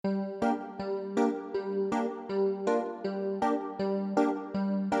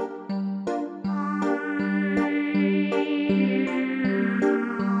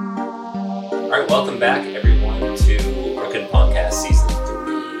right, welcome back, everyone, to Broken Podcast Season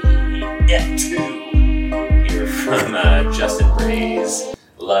 3, F2, here from Justin Bray's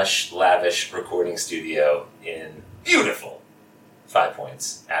lush, lavish recording studio in beautiful 5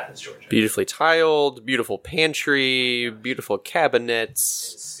 Points, Athens, Georgia. Beautifully tiled, beautiful pantry, beautiful cabinets,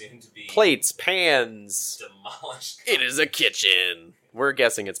 Soon to be plates, pans. demolished. It is a kitchen. We're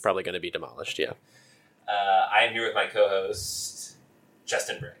guessing it's probably going to be demolished, yeah. I am here with my co-host,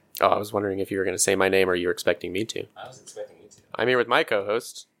 Justin Bray. Oh, I was wondering if you were going to say my name or you were expecting me to. I was expecting you to. I'm here with my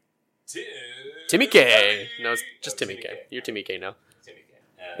co-host, Timmy K. No, it's just Timmy K. You're Timmy K now. Timmy K.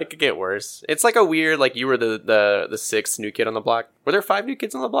 It could get worse. It's like a weird, like you were the sixth new kid on the block. Were there 5 new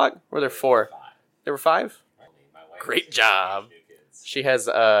kids on the block? Or were there 4? 5. There were 5? My wife Great has job. 5 new kids. She has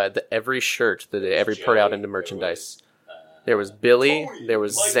every shirt that they ever put out into merchandise. There was Billy, there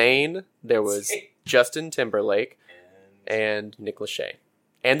was Zane, there was Justin Timberlake, and Nick Lachey.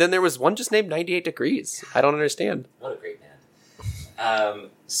 And then there was one just named 98 Degrees. I don't understand. What a great man.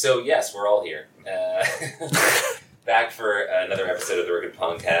 So, yes, we're all here. Back for another episode of the Wicked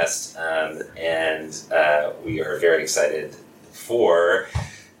Podcast. And we are very excited for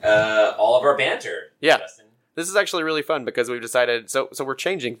all of our banter. Yeah. Justin. This is actually really fun because we've decided, so we're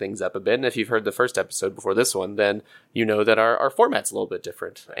changing things up a bit, and if you've heard the first episode before this one, then you know that our format's a little bit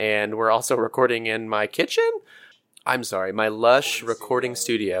different. And we're also recording in my kitchen? I'm sorry, my lush recording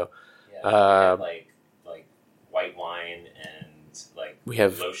studio. Yeah, we have, like white wine and we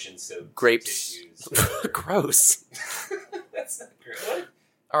have lotion soaked grapes. tissues. Gross. That's not great. What?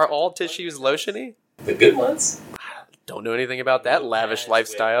 Are all tissues lotiony? The good ones? Don't know anything about that lavish With,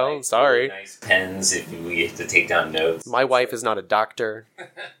 lifestyle. like, Sorry. really nice pens if we have to take down notes. My wife is not a doctor,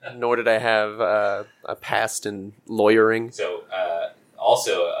 nor did I have a past in lawyering. So,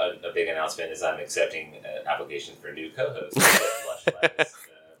 also a big announcement is I'm accepting applications for new co-hosts. at Lush Labs,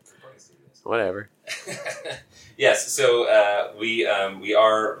 recording studios. Whatever. Yes, so we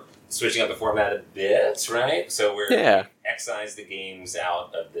are switching up the format a bit, right? So we excise the games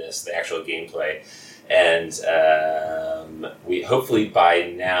out of this, the actual gameplay. And we hopefully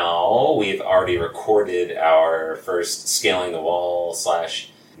by now we've already recorded our first scaling the wall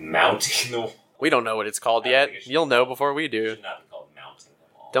 / mounting the wall. We don't know what it's called yet. You'll know before we It do. should not be called mounting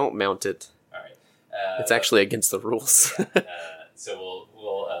the wall. Don't mount it. All right. It's actually against the rules. Yeah, so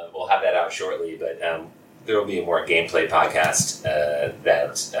we'll have that out shortly, but there will be a more gameplay podcast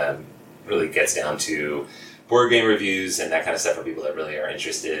that really gets down to board game reviews and that kind of stuff for people that really are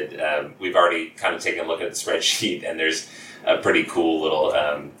interested. We've already kind of taken a look at the spreadsheet, and there's a pretty cool little...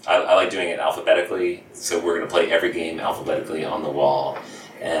 I like doing it alphabetically, so we're going to play every game alphabetically on the wall.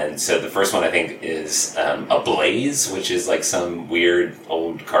 And so the first one, I think, is Ablaze, which is like some weird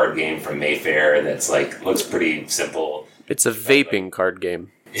old card game from Mayfair that's like looks pretty simple. It's a vaping card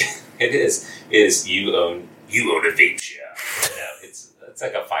game. It is. It is you own a vape shop. It's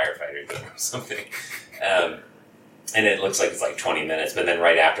like a firefighter game or something. And it looks like it's like 20 minutes, but then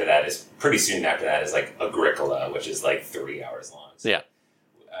right after that is pretty soon after that is like Agricola, which is like 3 hours long. So, Yeah.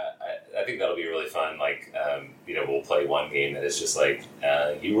 I think that'll be really fun. Like, we'll play one game that is just like,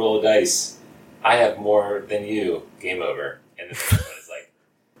 you roll a dice. I have more than you. Game over. And the second one is like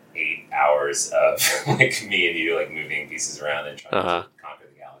 8 hours of like me and you like moving pieces around and trying to conquer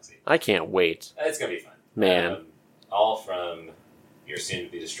the galaxy. I can't wait. It's gonna be fun, Man. All from your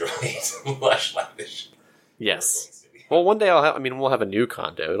soon-to-be-destroyed Lush Lavish. Yes. Well, one day we'll have a new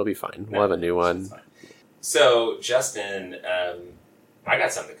condo. It'll be fine. We'll have a new one. So, Justin, I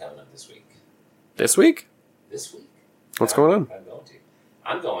got something coming up this week. This week? This week? What's going on?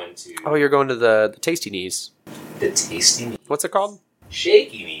 I'm going to... Oh, you're going to the Tasty Knees. The Tasty Knees. What's it called?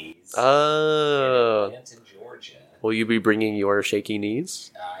 Shaky Knees. Oh. In Atlanta, Georgia. Will you be bringing your shaky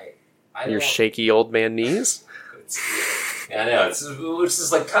knees? I Your don't- shaky old man knees? I know, which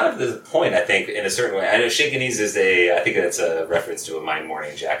is like kind of the point, I think, in a certain way. I know Shaky Knees is I think that's a reference to a My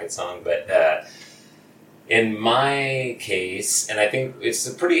Morning Jacket song, but in my case, and I think it's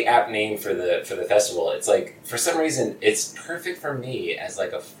a pretty apt name for the festival, it's like, for some reason, it's perfect for me as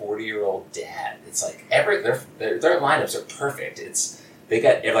like a 40-year-old dad. It's like, their lineups are perfect. They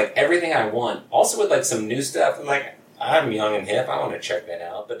got like everything I want, also with like some new stuff. I'm like, I'm young and hip, I want to check that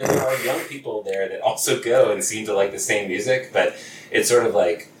out. But then there are young people there that also go and seem to like the same music, but it's sort of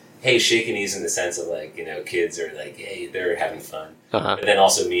like, hey, shaky knees in the sense of like, kids are like, hey, they're having fun. But then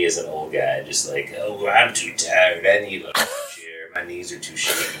also me as an old guy, just like, oh, I'm too tired, I need a chair, my knees are too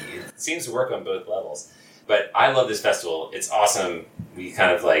shaky. It seems to work on both levels. But I love this festival. It's awesome. We kind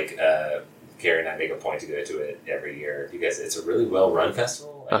of like, Carrie and I make a point to go to it every year because it's a really well-run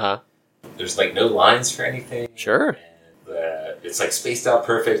festival. There's like no lines for anything. Sure. And it's like spaced out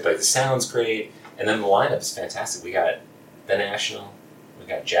perfect. Like the sound's great, and then the lineup's fantastic. We got The National, we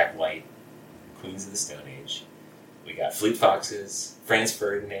got Jack White, Queens of the Stone Age, we got Fleet Foxes, Franz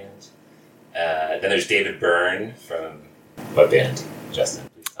Ferdinand. Then there's David Byrne from what band? Justin.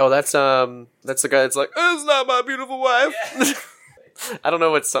 Oh, that's the guy that's like, it's not my beautiful wife. Yeah. I don't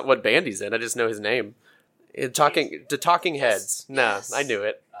know what band he's in. I just know his name. Talking Heads. Nah, I knew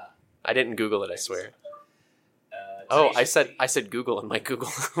it. I didn't Google it, I swear. I said Google, and my Google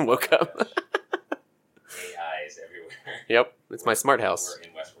woke up. AIs everywhere. Yep, it's my smart house. We're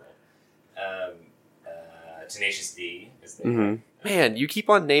in Westworld. Tenacious D is there. Mm-hmm. Man, you keep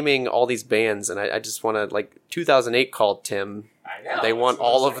on naming all these bands, and I just want to, 2008 called Tim. I know. They want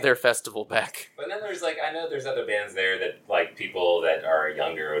all of their festival back. But then there's I know there's other bands there that people that are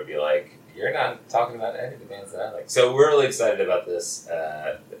younger would be like, you're not talking about any of the bands that I like. So we're really excited about this,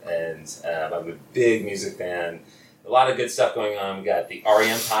 and I'm a big music fan. A lot of good stuff going on. We got the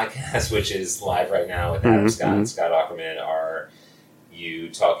REM podcast, which is live right now with Adam Scott and Scott Aukerman. Are you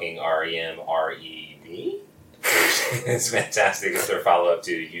talking REM REB? It's fantastic. It's their follow-up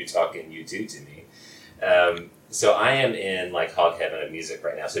to You Talking U2 to me. So I am in hog heaven of music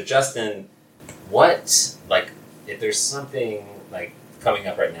right now. So Justin, if there's something coming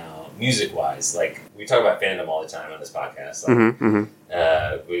up right now, music-wise, we talk about fandom all the time on this podcast.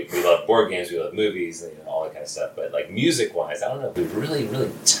 We love board games, we love movies, all that kind of stuff. But music-wise, I don't know if we've really,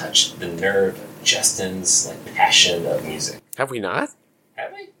 really touched the nerve of Justin's passion of music. Have we not?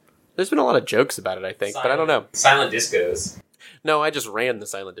 Have we? There's been a lot of jokes about it, I think, but I don't know. Silent discos. No, I just ran the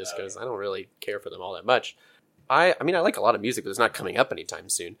silent discos. I don't really care for them all that much. I mean, I like a lot of music, but it's not coming up anytime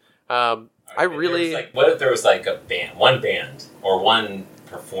soon. I really... what if there was a band, one band, or one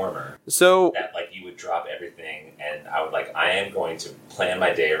performer that you would drop everything and I am going to plan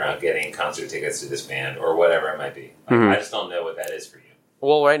my day around getting concert tickets to this band or whatever it might be. I just don't know what that is for you.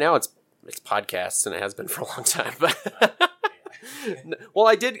 Well, right now it's podcasts, and it has been for a long time, but...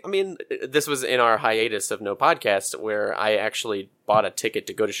 Well, this was in our hiatus of no podcast where I actually bought a ticket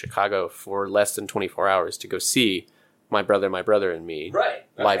to go to Chicago for less than 24 hours to go see My Brother and Me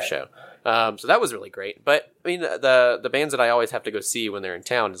live show. So that was really great. But I mean, the bands that I always have to go see when they're in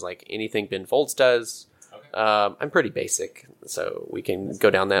town is anything Ben Folds does. Okay. I'm pretty basic, so we can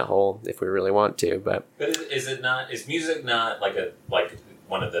go down that hole if we really want to. But is music not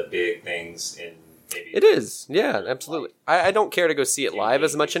one of the big things in? Maybe it is, yeah, absolutely. I don't care to go see it live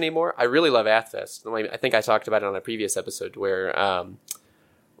as much anymore. I really love Athfest. I think I talked about it on a previous episode where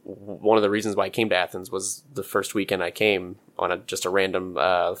one of the reasons why I came to Athens was the first weekend I came on just a random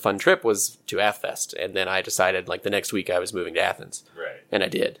fun trip was to Athfest. And then I decided the next week I was moving to Athens. Right. And I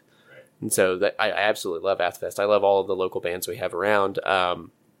did. Right. And so I absolutely love Athfest. I love all of the local bands we have around.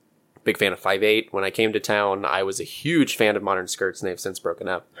 Big fan of 5/8. When I came to town, I was a huge fan of Modern Skirts, and they've since broken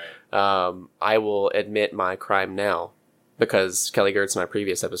up. Right. I will admit my crime now, because Kelly Gertz in my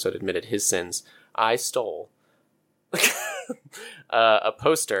previous episode admitted his sins. I stole a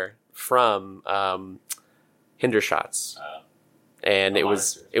poster from Hindershots. And it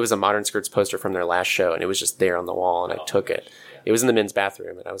was a Modern Skirts poster from their last show, and it was just there on the wall, and I took it. Yeah. It was in the men's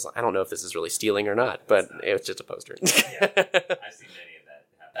bathroom, and I was I don't know if this is really stealing or not, but it was just a poster. Yeah, I've seen many of that.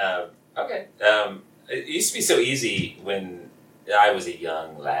 Okay. It used to be so easy when I was a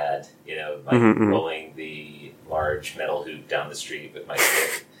young lad, rolling the large metal hoop down the street with my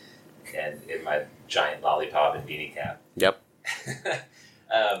stick and in my giant lollipop and beanie cap. Yep.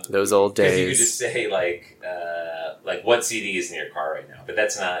 Those old days. You could just say what CD is in your car right now, but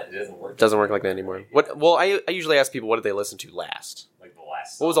that's not. It doesn't work. Doesn't work like that anymore. What? Well, I usually ask people what did they listen to last. The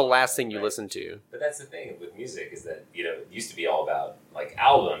last. What was the last thing you listened to? But that's the thing with music is that it used to be all about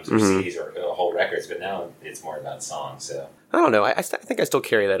albums or CDs or whole records, but now it's more about songs. So I don't know. I think I still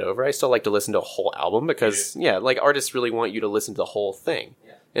carry that over. I still like to listen to a whole album because artists really want you to listen to the whole thing.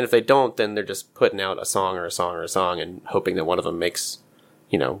 Yeah. And if they don't, then they're just putting out a song and hoping that one of them makes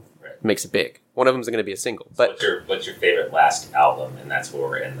it big. One of them is going to be a single. But so what's your favorite last album? And that's what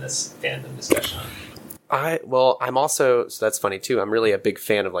we're in this fandom discussion on. I'm also, so that's funny too. I'm really a big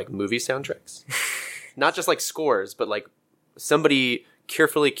fan of movie soundtracks, not just scores, but somebody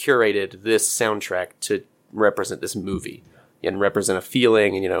carefully curated this soundtrack to represent this movie and represent a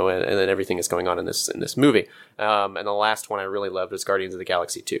feeling, and then everything that's going on in this movie. And the last one I really loved was Guardians of the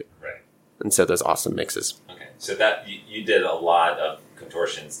Galaxy 2. Right. And so those awesome mixes. Okay, so that you did a lot of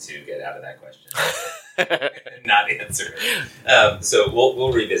contortions to get out of that question. Not answer it. So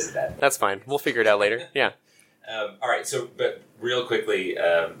we'll revisit that. That's fine. We'll figure it out later. Yeah. All right. So, but real quickly,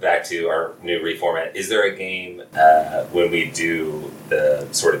 back to our new reformat. Is there a game when we do the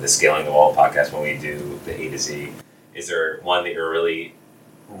sort of the Scaling the Wall podcast, when we do the A to Z, is there one that you're really,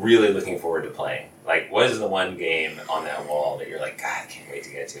 really looking forward to playing? Like, what is the one game on that wall that you're like, God, I can't wait to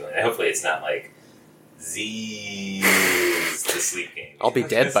get to? And hopefully it's not like Z's the sleep game. I'll be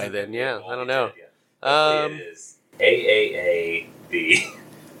dead by then, yeah. I don't know. Hopefully it is AAA,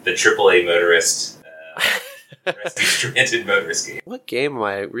 the AAA motorist, rescue stranded motorist game. What game am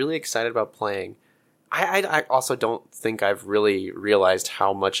I really excited about playing? I also don't think I've really realized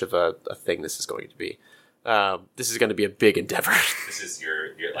how much of a thing this is going to be. This is going to be a big endeavor. This is your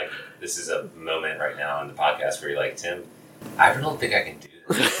like, this is a moment right now on the podcast where you're like, Tim, I don't think I can do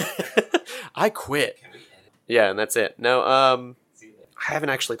this. I quit. Can we edit? Yeah, and that's it. No, I haven't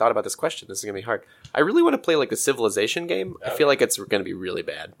actually thought about this question. This is going to be hard. I really want to play like a Civilization game. Okay. I feel like it's going to be really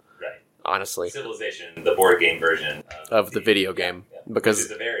bad. Right. Honestly. Civilization, the board game version of the video game. Yeah. Because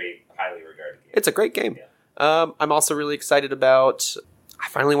it's a very highly regarded game. It's a great game. Yeah. I'm also really excited about... I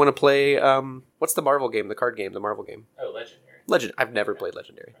finally want to play... what's the Marvel game? The card game, the Marvel game. Oh, Legendary. I've never played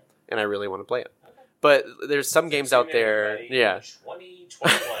Legendary. And I really want to play it. Okay. But there's some games out there... Yeah.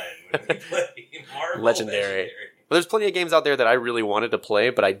 2021 when we play Marvel Legendary. But there's plenty of games out there that I really wanted to play,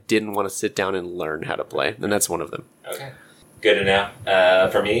 but I didn't want to sit down and learn how to play. And that's one of them. Okay. Good to know.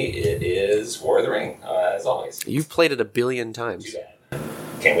 For me, it is War of the Ring, as always. You've played it a billion times. Too bad.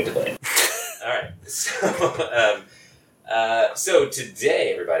 Can't wait to play it. All right. So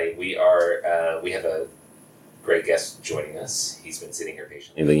today, everybody, we have a great guest joining us. He's been sitting here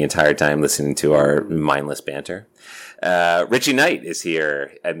patiently the entire time listening to our mindless banter. Richie Knight is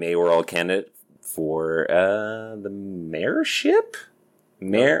here, a Mayoral candidate for the mayorship.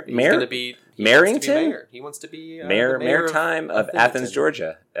 Marrington? He wants to be Maritime of Athens,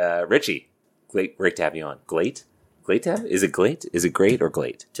 Georgia. Richie, great to have you on. Glate to have? Is it Glate? Is it great or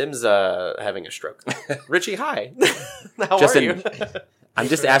Glate? Tim's having a stroke. Richie, hi. How are you? I'm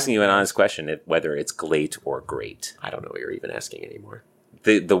just asking you an honest question, whether it's Glate or great. I don't know what you're even asking anymore.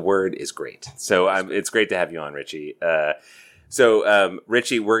 The word is great. So it's great to have you on, Richie.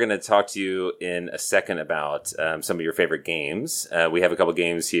 Richie, we're going to talk to you in a second about some of your favorite games. We have a couple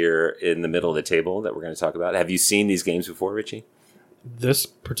games here in the middle of the table that we're going to talk about. Have you seen these games before, Richie? This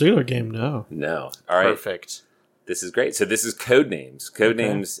particular game, no. No. All right. Perfect. This is great. So this is Codenames.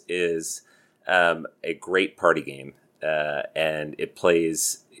 Codenames is a great party game, and it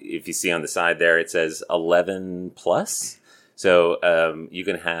plays, if you see on the side there, it says 11 plus. So you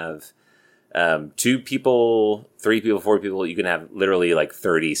can have 2 people, 3 people, 4 people. You can have literally like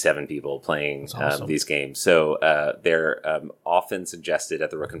 37 people playing awesome. These games. So they're often suggested at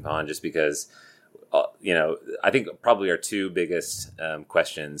the Rook and Pawn just because, I think probably our 2 biggest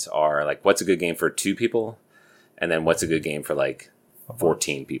questions are like, what's a good game for 2 people? And then what's a good game for like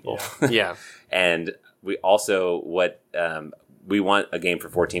 14 people? Yeah. And we also, we want a game for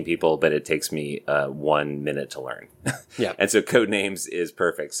 14 people, but it takes me 1 minute to learn. Yeah. And so Codenames is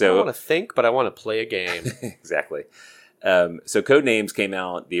perfect. So I don't want to think, but I want to play a game. Exactly. So Codenames came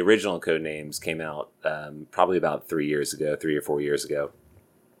out, the original Codenames came out probably about 3 or 4 years ago.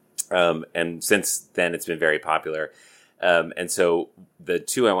 And since then, it's been very popular. And so the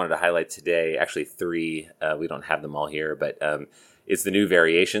 2 I wanted to highlight today, actually 3, we don't have them all here, but it's the new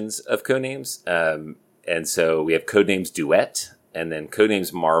variations of Codenames. And so we have Codenames Duet, and then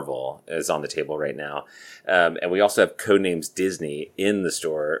Codenames Marvel is on the table right now. And we also have Codenames Disney in the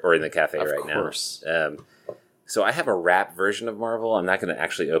store or in the cafe right now. Of course. So I have a wrap version of Marvel. I'm not going to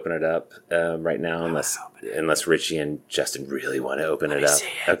actually open it up right now unless Richie and Justin really want to open it up.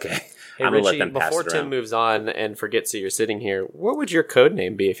 Okay. Hey, I'm Richie, before Tim moves on and forgets that you're sitting here, what would your code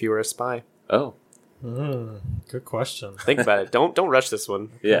name be if you were a spy? Oh. Good question. Think about it. Don't rush this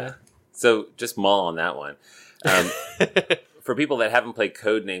one. Yeah. So just mull on that one. For people that haven't played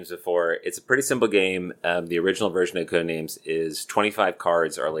Codenames before, it's a pretty simple game. The original version of Codenames is 25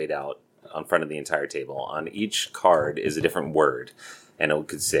 cards are laid out on front of the entire table. On each card is a different word. And it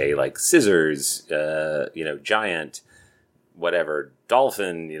could say like scissors, giant, whatever,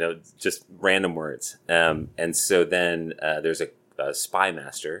 dolphin, just random words. And so then there's a spy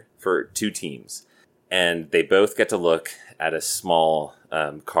master for 2 teams. And they both get to look at a small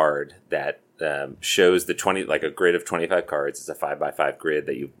card that shows the 20, like a grid of 25 cards. It's a 5x5 grid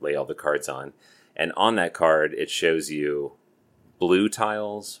that you lay all the cards on. And on that card, it shows you blue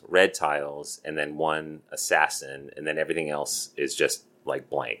tiles, red tiles, and then 1 assassin. And then everything else is just like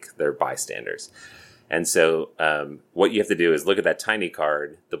blank. They're bystanders. And so what you have to do is look at that tiny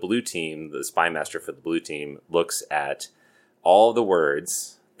card. The blue team, the spy master for the blue team, looks at all the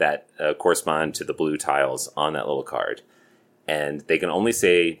words that correspond to the blue tiles on that little card. And they can only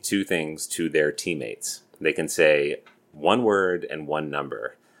say 2 things to their teammates. They can say 1 word and 1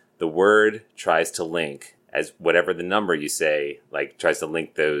 number. The word tries to link as whatever the number you say, like tries to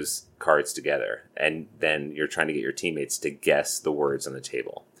link those cards together. And then you're trying to get your teammates to guess the words on the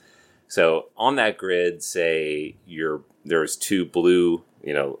table. So on that grid, say there's 2 blue,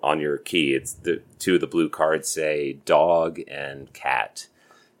 on your key, it's the 2 of the blue cards say dog and cat.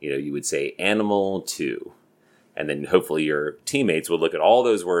 You would say animal 2. And then hopefully your teammates would look at all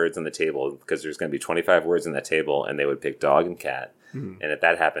those words on the table, because there's going to be 25 words on that table, and they would pick dog and cat. Mm-hmm. And if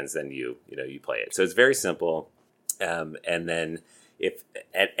that happens, then you play it. So it's very simple. And then if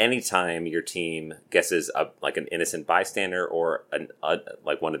at any time your team guesses like an innocent bystander or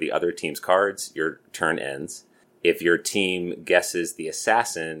like one of the other team's cards, your turn ends. If your team guesses the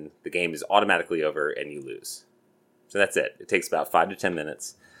assassin, the game is automatically over and you lose. So that's it. It takes about 5 to 10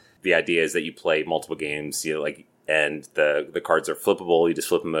 minutes. The idea is that you play multiple games, and the cards are flippable. You just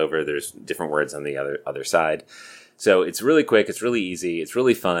flip them over. There's different words on the other side. So it's really quick. It's really easy. It's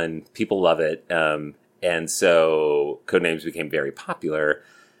really fun. People love it. And so Codenames became very popular.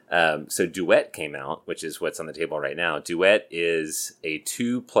 So Duet came out, which is what's on the table right now. Duet is a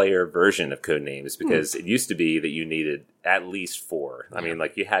 2-player version of Codenames, because it used to be that you needed at least 4. I mean,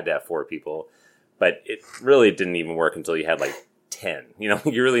 like, you had to have 4 people, but it really didn't even work until you had like 10. You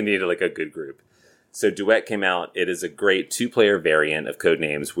really needed like a good group. So Duet came out. It is a great 2-player variant of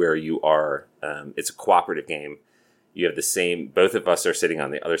Codenames where you are, it's a cooperative game. You have both of us are sitting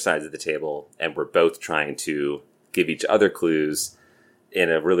on the other sides of the table, and we're both trying to give each other clues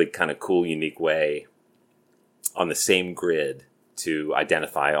in a really kind of cool, unique way on the same grid to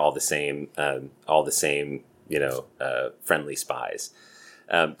identify all the same, friendly spies.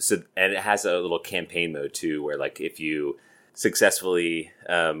 And it has a little campaign mode too, where like if you successfully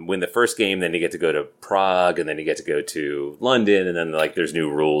win the first game, then you get to go to Prague, and then you get to go to London, and then like there's new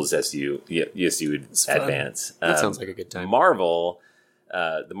rules as you advance. That sounds like a good time. The Marvel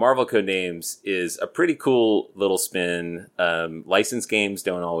Codenames is a pretty cool little spin. Licensed games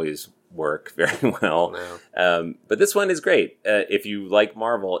don't always work very well, no. But this one is great. If you like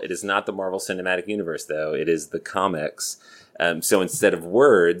Marvel, it is not the Marvel Cinematic Universe though; it is the comics. So instead of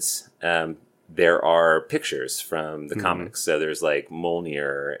words, there are pictures from the comics. So there's like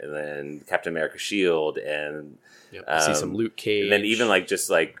Mjolnir, and then Captain America Shield, and see some Luke Cage. And then even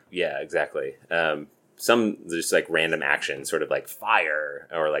exactly. Some just like random action, sort of like fire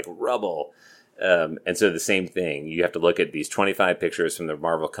or like rubble. And so the same thing, you have to look at these 25 pictures from the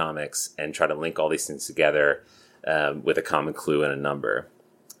Marvel comics and try to link all these things together with a common clue and a number.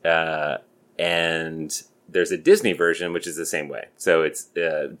 And there's a Disney version, which is the same way. So it's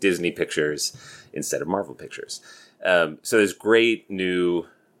Disney Pictures instead of Marvel Pictures. So there's great new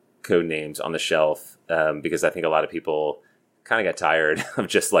Codenames on the shelf because I think a lot of people kind of got tired of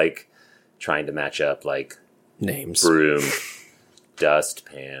just like trying to match up like names, broom,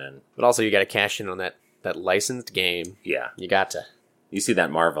 dustpan. But also you got to cash in on that licensed game. Yeah. You got to. You see that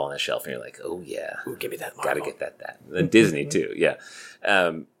Marvel on the shelf and you're like, oh yeah. Ooh, give me that Marvel. Got to get that. And Disney too, yeah.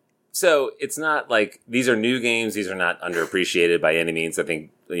 So it's not like these are new games. These are not underappreciated by any means. I think,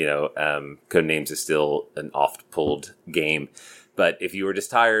 Codenames is still an oft-pulled game. But if you were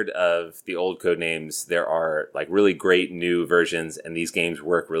just tired of the old Codenames, there are like really great new versions, and these games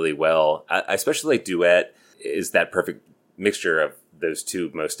work really well. I especially like Duet is that perfect mixture of those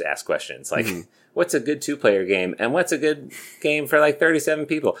two most asked questions. Like, what's a good 2-player game, and what's a good game for like 37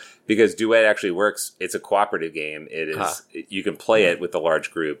 people? Because Duet actually works. It's a cooperative game. It is you can play it with a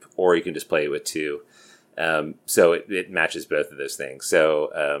large group, or you can just play it with 2. So it matches both of those things.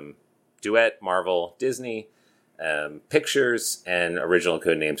 So Duet, Marvel, Disney, Pictures, and original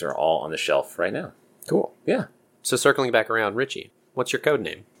Codenames are all on the shelf right now. Cool. Yeah. So circling back around, Richie, what's your code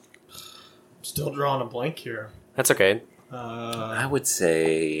name? I'm still drawing a blank here. That's okay. I would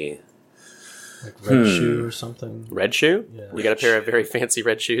say like red shoe or something. Red shoe? Yeah. You got a pair of very fancy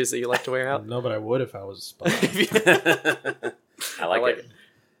red shoes that you like to wear out? No, but I would if I was a spy. I like it.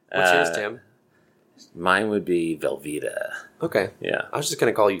 What's yours, Tim? Mine would be Velveeta. Okay. Yeah. I was just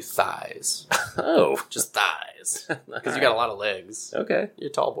going to call you Thighs. Oh. Just Thighs. Because you got a lot of legs. Okay. You're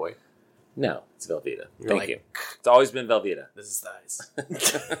a tall boy. No, it's Velveeta. You're Thank you. It's always been Velveeta. This is Thighs.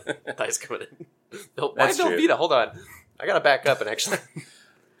 Thighs coming in. Why That's true. Velveeta? Hold on. I got to back up and actually...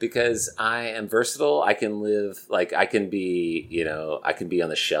 Because I am versatile. I can live, like, I can be on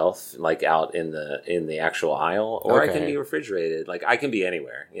the shelf, like out in the actual aisle, or I can be refrigerated. Like, I can be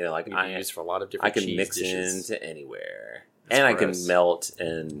anywhere. Like you can use for a lot of different I can cheese mix dishes. into anywhere. That's and gross. I can melt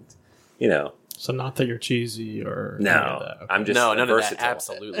and, So not that you're cheasy or No. any of that. Okay. I'm just No, none versatile. of that.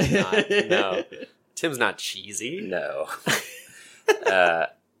 Absolutely not. No. Tim's not cheesy. No.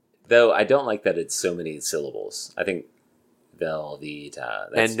 Though I don't like that it's so many syllables. I think Velveeta.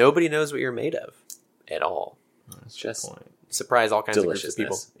 And nobody knows what you're made of. at all. That's Just a good point. Surprise all kinds of groups of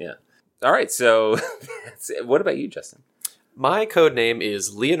people. Yeah. All right. So, what about you, Justin? My code name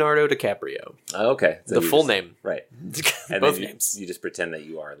is Leonardo DiCaprio. Okay. So The you full just- name. Right. And Both then names. You just pretend that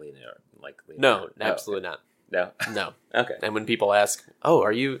you are Leonardo. No, absolutely not. No. No. Okay. And when people ask, "Oh,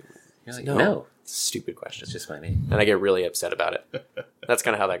 are you?" You're like, No. no. It's a stupid question. It's just my name. And I get really upset about it. That's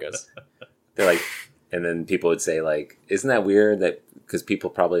kind of how that goes. They're like, and then people would say, like, isn't that weird that, because people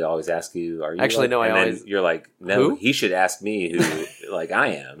probably always ask you, are you? Actually, no, and I then always- you're like, no, Who? he should ask me who, like, I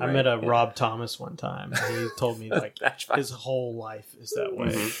am. I right? met a Yeah. Rob Thomas one time. And he told me like That's fine. his whole life is that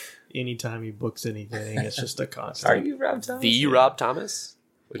way. Anytime he books anything, it's just a Are constant. you Rob Thomas? The Rob Thomas?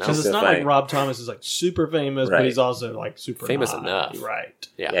 Because is it's so not funny. like Rob Thomas is like super famous, Right. but he's also like super Famous not. enough. Right.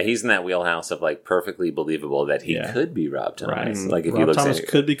 Yeah. Yeah, he's in that wheelhouse of like perfectly believable that he Yeah. could be Rob Right. Thomas. Like if he Rob looks Thomas at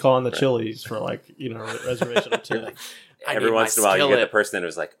could be calling the Chili's for like, reservation of 10. I every need once my in a while you get the skillet. person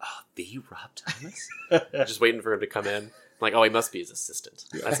who's like, oh, the Rob Thomas? Just waiting for him to come in. I'm like, oh, he must be his assistant.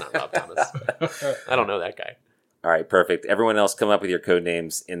 That's not Rob Thomas. I don't know that guy. All right, perfect. Everyone else come up with your code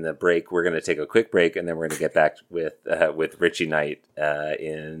names in the break. We're going to take a quick break, and then we're going to get back with Richie Knight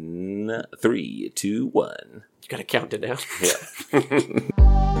in 3, 2, 1. You gotta count it down. Yeah.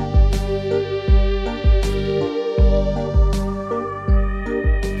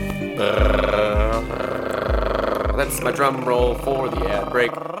 That's my drum roll for the ad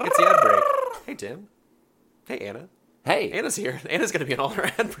break. It's the ad break. Hey, Tim. Hey, Anna. Hey, Anna's here. Anna's gonna be in all our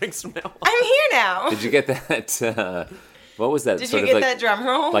ad breaks from now on. I'm here now. did you get that? What was that? Did sort you of get like, that drum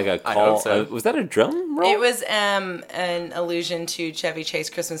roll? like a I call? hope so. Was that a drum roll? It was an allusion to Chevy Chase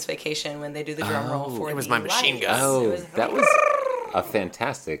Christmas Vacation when they do the drum roll for it was the my machine lights. gun. Oh, It was that was a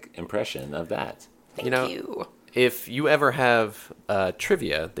fantastic impression of that. Thank You know- you. If you ever have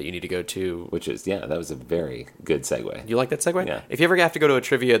trivia that you need to go to, Which is, that was a very good segue. you like that segue? Yeah. If you ever have to go to a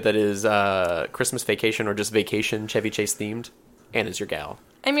trivia that is Christmas Vacation or just Vacation Chevy Chase themed, Anna's your gal.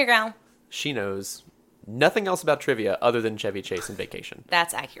 I'm your gal. She knows nothing else about trivia other than Chevy Chase and Vacation.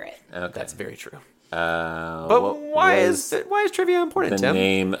 That's accurate. Okay. That's very true. But But why is trivia important, the Tim?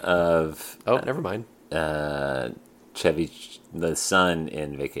 name of Oh, never mind. Chevy, the son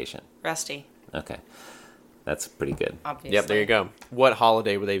in Vacation? Rusty, Okay. That's pretty good. obviously. Yep, there you go. What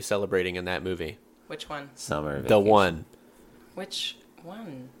holiday were they celebrating in that movie? Which one? Summer Vacation. The one. Which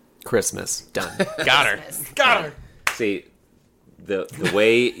one? Christmas. Done. Got her. Christmas. Got her. See, the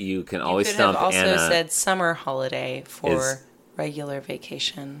way you can always You could have stump also Anna. said summer holiday for is- regular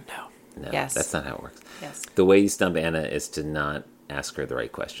vacation. No. No, Yes. that's not how it works. Yes. The way you stump Anna is to not ask her the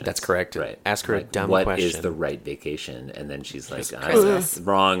right question. That's correct. Right. Ask her a dumb What question. is the right vacation? And then she's like, Christmas.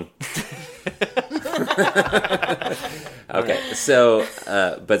 wrong. Okay, so,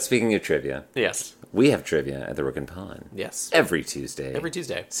 but speaking of trivia, Yes. we have trivia at the Rook and Pawn Yes. every Tuesday. Every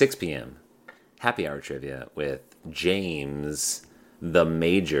Tuesday. 6 p.m. Happy hour trivia with James, the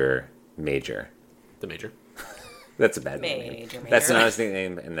Major. The major. That's a bad name. Major. That's an honest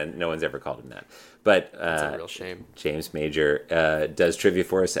name, and then no one's ever called him that. But It's a real shame. James Major does trivia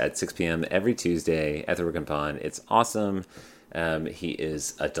for us at 6 p.m. every Tuesday at the Rook and Pawn. It's awesome. He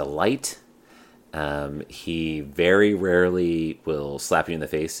is a delight. He very rarely will slap you in the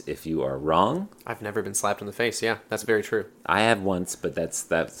face if you are wrong. I've never been slapped in the face. Yeah, that's very true. I have once, but that's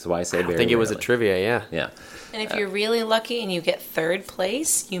why I say I very think it was a rarely. trivia, yeah. Yeah. And if you're really lucky and you get third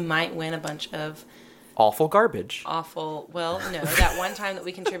place, you might win a bunch of Awful garbage. awful. Well, no, that one time that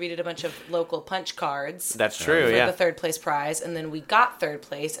we contributed a bunch of local punch cards. That's true, for yeah. the third place prize, and then we got third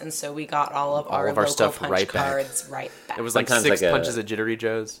place, and so we got all of our local stuff punch right back. cards right back. It was like Sometimes 6 like a- punches of Jittery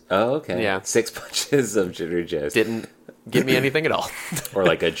Joe's. Oh, okay. Yeah. 6 punches of Jittery Joe's. Didn't give me anything at all. Or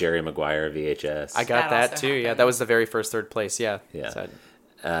like a Jerry Maguire VHS. I got That that, also too. Yeah, happened. that was the very first third place. Yeah. Yeah. So,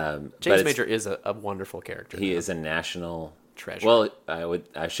 but James it's- Major is a wonderful character. He is a national Treasure. Well,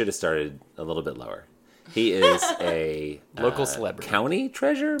 I should have started a little bit lower. He is a Local celebrity. county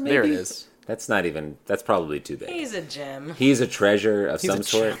treasure. Maybe? There it is. That's probably too big. He's a gem. He's a treasure of He's some a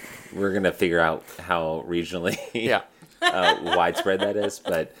sort. We're gonna figure out how regionally Yeah. widespread that is,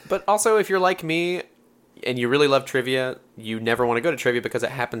 but But also, if you're like me and you really love trivia, you never want to go to trivia because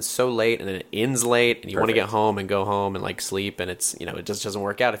it happens so late and then it ends late and you want to get Perfect. home and go home and like sleep and it's, it just doesn't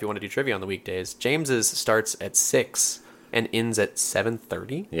work out if you want to do trivia on the weekdays. James's starts at 6 and ends at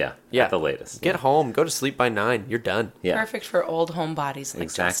 7:30. yeah, Yeah. at the latest. Get home, go to sleep by 9. You're done. Yeah, Perfect for old homebodies like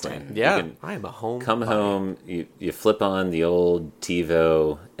Exactly. Justin. Yeah, can I am a home. come home, you flip on the old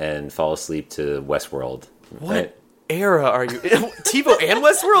TiVo and fall asleep to Westworld. What Right? era are you? TiVo and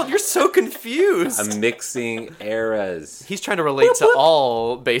Westworld? You're so confused. I'm mixing eras. He's trying to relate to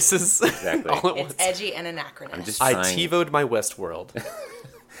all bases Exactly. all at It's once. edgy and anachronistic. I'm just I trying. TiVo'd my Westworld.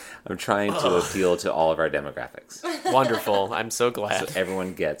 I'm trying to appeal to all of our demographics. Wonderful. I'm so glad. So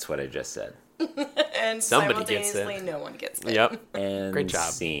everyone gets what I just said. And Somebody gets it. simultaneously, no one gets it. Yep. And Great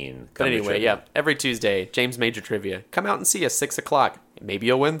job. scene. But Come to anyway, trivia. yeah, every Tuesday, James Major Trivia. Come out and see us, 6 o'clock. Maybe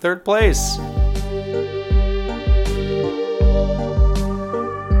you'll win third place.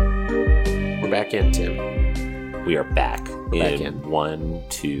 We're back in, Tim. We are back. back in. 1,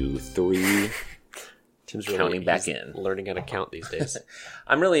 2, 3. Tim's Counting back he's in. learning how to count these days.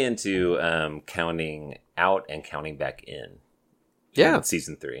 I'm really into counting out and counting back in. Yeah. In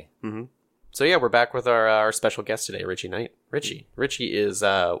season 3. So yeah, we're back with our special guest today, Richie Knight. Richie is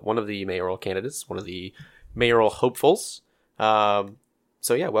one of the mayoral candidates, one of the mayoral hopefuls.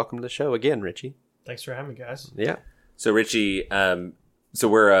 So yeah, welcome to the show again, Richie. Thanks for having me, guys. Yeah. So Richie, so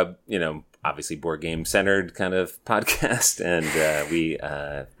we're a obviously board game centered kind of podcast, and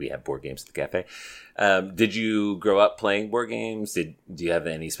we have board games at the cafe. Did you grow up playing board games? Do you have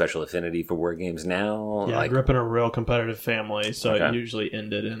any special affinity for board games now? Yeah, I grew up in a real competitive family, so Okay. it usually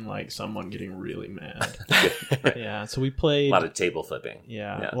ended in like someone getting really mad. Yeah, so we played a lot of table flipping.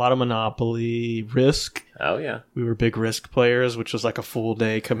 a lot of Monopoly, Risk. Oh yeah. We were big Risk players, which was like a full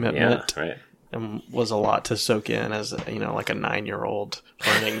day commitment. Yeah. Right. And was a lot to soak in as like a 9-year-old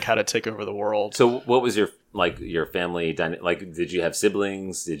learning how to take over the world. So what was your family like? Did you have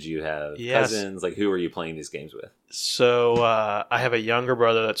siblings? Did you have Yes. cousins? Like, who were you playing these games with? So I have a younger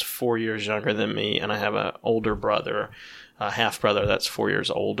brother that's 4 years younger than me, and I have an older brother, a half brother that's 4 years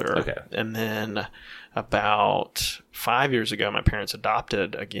older. Okay. And then about 5 years ago, my parents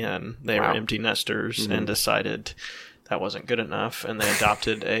adopted again. They were empty nesters and decided that wasn't good enough, and they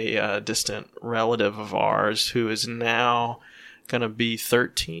adopted a distant relative of ours who is now going to be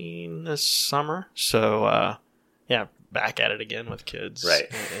 13 this summer. So, yeah, back at it again with kids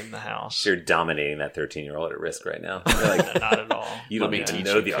in the house. So you're dominating that 13-year-old at Risk right now. You're like, Not at all. you don't Let me even teach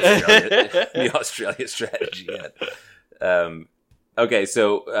know you. the Australia strategy yet. Okay,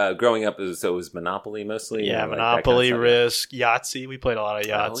 so growing up, it was Monopoly mostly? Yeah, or like that Monopoly, kind of Risk, Yahtzee. We played a lot of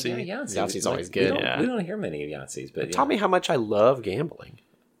stuff? Yahtzee. Oh, yeah, Yahtzee. Yahtzee's always good. We don't hear many Yahtzees, but Taught me how much I love gambling.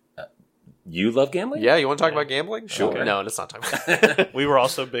 You love gambling? Yeah, you want to talk about gambling? Sure. Okay. No, let's not talk about it. We were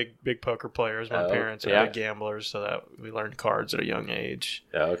also big poker players. My Oh, parents are yeah. big gamblers, so that we learned cards at a young age.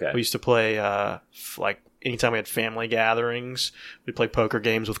 Oh, okay. We used to play like anytime we had family gatherings, we'd play poker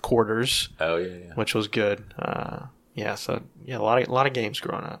games with quarters, Oh, yeah. which was good. So a lot of games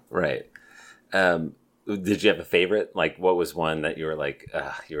growing up. Right. Did you have a favorite? Like, what was one that you were like,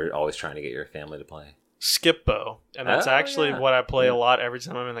 you were always trying to get your family to play? Skip-Bo, and that's Oh, actually yeah. what I play a lot every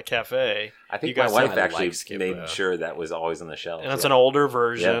time I'm in the cafe. I think You my guys wife know I actually like Skip-Bo. made sure that was always on the shelf. And it's Yeah. an older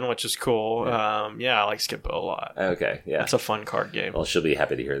version, Yeah. which is cool. I like Skip-Bo a lot. Okay, yeah. It's a fun card game. Well, she'll be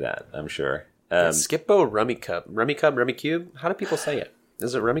happy to hear that, I'm sure. Skip-Bo Rummy Cub. Rummy Cub, Rummy Cube? How do people say it?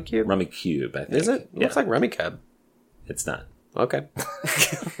 Is it Rummy Cube? Rummy Cube, I think. Is it? Yeah. Looks like Rummy Cub. It's not. Okay.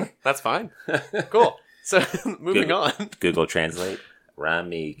 That's fine. Cool. So, moving Google- on. Google Translate.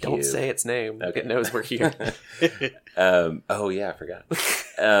 Rummy Cube. Don't say its name. Okay. It knows we're here. Oh yeah, I forgot.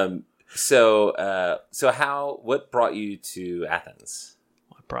 So what brought you to Athens?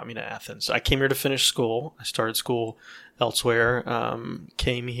 What brought me to Athens? I came here to finish school. I started school elsewhere.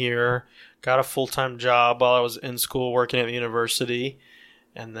 Came here, got a full-time job while I was in school working at the university.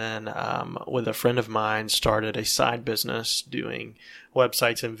 And then with a friend of mine, started a side business doing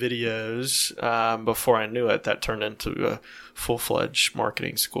websites and videos. Before I knew it, that turned into a full-fledged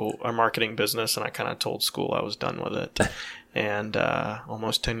marketing business. And I kind of told school I was done with it. And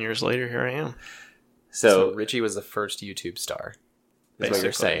almost 10 years later, here I am. So Richie was the first YouTube star. Is what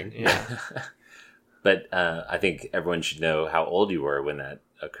you're saying. Yeah. But I think everyone should know how old you were when that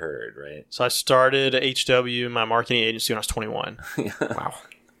occurred, right? So I started HW, my marketing agency, when I was 21. Wow.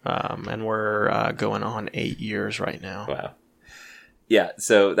 And we're going on 8 years right now. Wow. Yeah,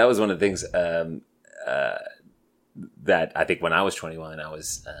 so that was one of the things that I think when I was 21, I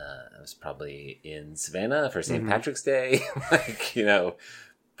was probably in Savannah for St. Patrick's Day,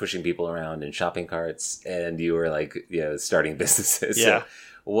 pushing people around in shopping carts, and you were like, starting businesses. Yeah. So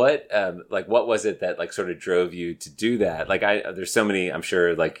what was it that like sort of drove you to do that? Like there's so many, I'm sure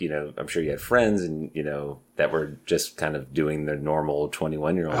I'm sure you had friends and, that were just kind of doing the normal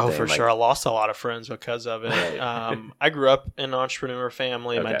 21-year-old Oh, thing. for like, sure. I lost a lot of friends because of it. I grew up in an entrepreneur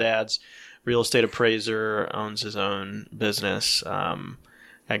family. My Okay. dad's real estate appraiser, owns his own business.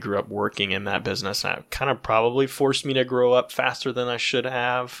 I grew up working in that business, and it kind of probably forced me to grow up faster than I should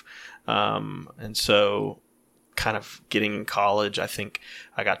have. And so kind of getting in college, I think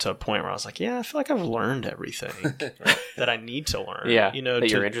I got to a point where I was like, yeah, I feel like I've learned everything that I need to learn. Yeah. You know, that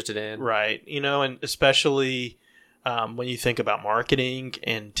you're interested in. right. And especially when you think about marketing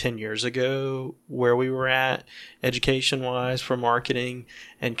and 10 years ago, where we were at education-wise for marketing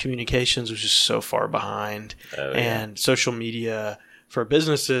and communications was just so far behind. And social media for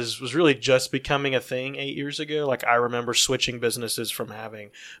businesses was really just becoming a thing 8 years ago. Like I remember switching businesses from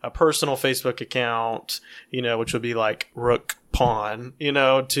having a personal Facebook account, which would be like Rook Pawn,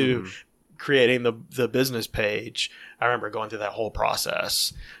 to creating the business page. I remember going through that whole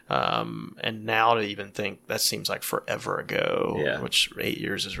process. And now to even think that seems like forever ago, which 8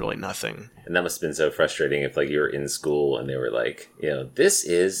 years is really nothing. And that must have been so frustrating if like you were in school and they were like, this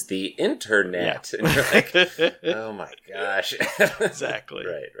is the internet. And you're like, oh my gosh. Exactly.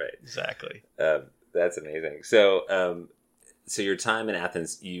 Right. Exactly. That's amazing. So, so your time in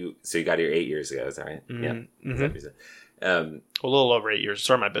Athens, you got here 8 years ago, is that right? Mm-hmm. Yeah. Mm-hmm. Is that a little over 8 years.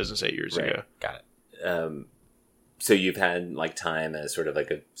 Started my business 8 years ago. Got it. So you've had like time as sort of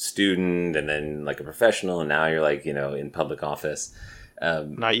like a student and then like a professional, and now you're like, in public office.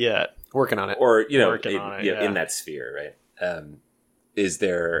 Not yet. Working on it. Or, Working on it, in that sphere, right? Is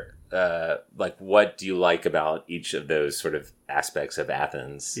there, like, what do you like about each of those sort of aspects of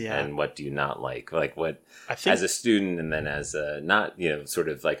Athens? Yeah. And what do you not like? Like, what, I think, as a student and then as a, not, sort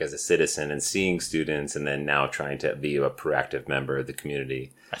of like as a citizen and seeing students and then now trying to be a proactive member of the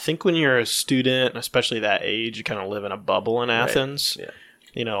community? I think when you're a student, especially that age, you kind of live in a bubble in Athens. Right.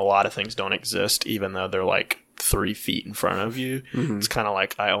 Yeah. A lot of things don't exist, even though they're like 3 feet in front of you. Mm-hmm. It's kind of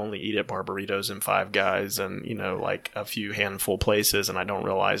like I only eat at Barbaritos and Five Guys and, like a few handful places, and I don't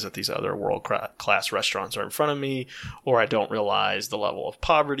realize that these other world-class restaurants are in front of me, or I don't realize the level of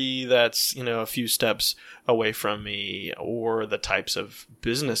poverty that's, a few steps away from me, or the types of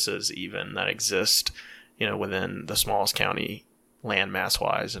businesses even that exist, within the smallest county landmass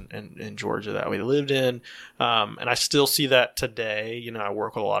wise in Georgia that we lived in. And I still see that today. I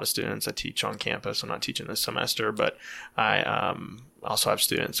work with a lot of students. I teach on campus. I'm not teaching this semester, but I also have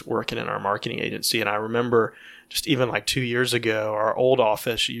students working in our marketing agency. And I remember just even like 2 years ago, our old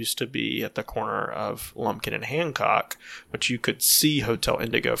office used to be at the corner of Lumpkin and Hancock, but you could see Hotel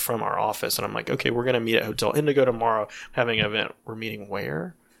Indigo from our office. And I'm like, okay, we're going to meet at Hotel Indigo tomorrow, having an event. We're meeting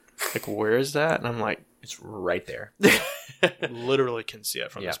where? Like, where is that? And I'm like, it's right there. Literally can see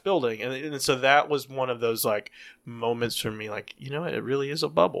it from this building. And so that was one of those like moments for me, like, it really is a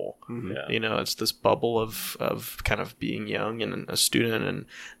bubble. Mm-hmm. Yeah. It's this bubble of kind of being young and a student and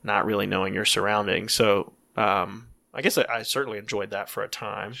not really knowing your surroundings. So I guess I certainly enjoyed that for a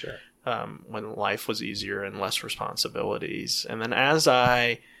time. Sure. When life was easier and less responsibilities. And then as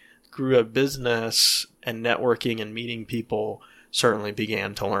I grew a business and networking and meeting people, certainly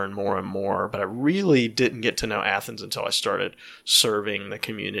began to learn more and more, but I really didn't get to know Athens until I started serving the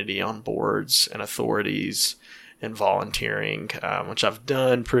community on boards and authorities and volunteering, which I've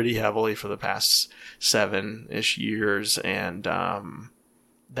done pretty heavily for the past 7-ish years. And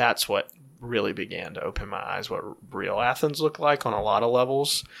that's what really began to open my eyes what real Athens looked like on a lot of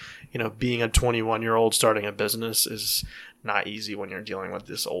levels. Being a 21-year-old starting a business is not easy when you're dealing with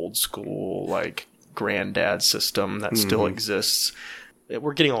this old school, like, granddad system that still exists.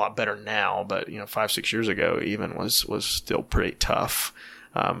 We're getting a lot better now, but 5-6 years ago even was still pretty tough.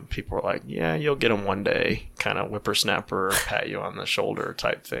 People were like, yeah, you'll get them one day, kind of whippersnapper, pat you on the shoulder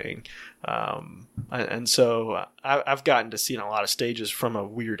type thing. And so I've gotten to see in a lot of stages from a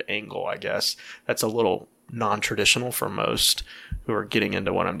weird angle, I guess. That's a little non-traditional for most who are getting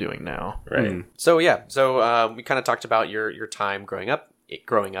into what I'm doing now. Right. So we kind of talked about your time growing up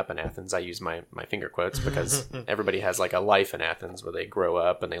in Athens. I use my finger quotes because everybody has like a life in Athens where they grow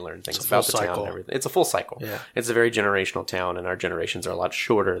up and they learn things about the town and everything. It's a full cycle. Yeah. It's a very generational town, and our generations are a lot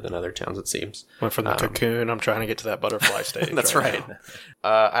shorter than other towns, it seems. Went from the cocoon. I'm trying to get to that butterfly stage. That's right.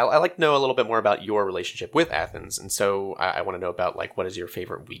 I like to know a little bit more about your relationship with Athens. And so I want to know about like, what is your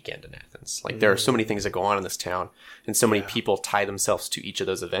favorite weekend in Athens? Like there are so many things that go on in this town and so many people tie themselves to each of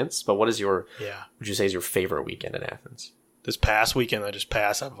those events. But what is would you say is your favorite weekend in Athens? This past weekend that just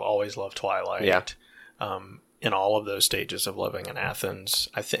passed, I've always loved Twilight. Yeah. In all of those stages of living in Athens.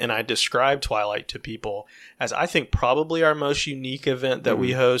 And I describe Twilight to people as I think probably our most unique event that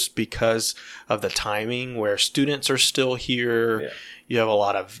we host because of the timing where students are still here. Yeah. You have a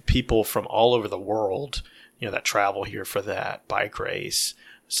lot of people from all over the world, that travel here for that bike race.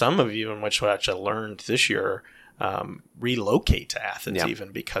 Some of you, in which I actually learned this year, relocate to Athens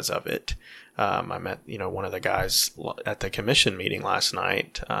even because of it. I met, one of the guys at the commission meeting last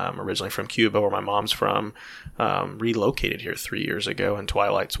night, originally from Cuba, where my mom's from, relocated here 3 years ago, and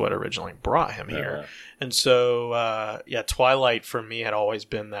Twilight's what originally brought him here. And so, Twilight for me had always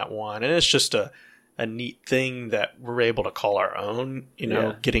been that one. And it's just a neat thing that we're able to call our own,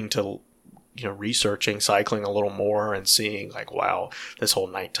 getting to researching cycling a little more and seeing like, wow, this whole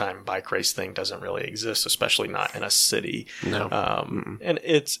nighttime bike race thing doesn't really exist, especially not in a city. No. And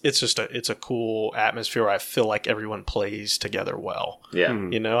it's just it's a cool atmosphere where I feel like everyone plays together well. Yeah.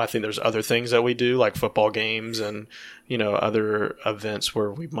 I think there's other things that we do like football games and, other events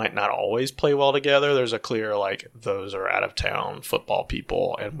where we might not always play well together. There's a clear, like, those are out of town football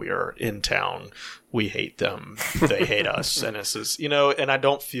people and we are in town. We hate them. They hate us. And this is, and I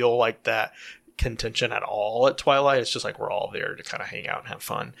don't feel like that contention at all at Twilight. It's just like we're all there to kind of hang out and have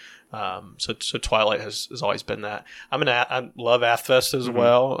fun. So Twilight has always been that. I love Athfest as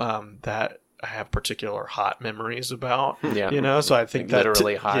well. That I have particular hot memories about. Yeah. So I think that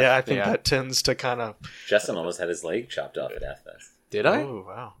literally hot. Yeah, I think that tends to kind of. Justin almost had his leg chopped off at Athfest. Did I? Oh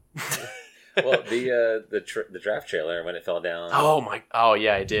wow. Well, the draft trailer when it fell down. Oh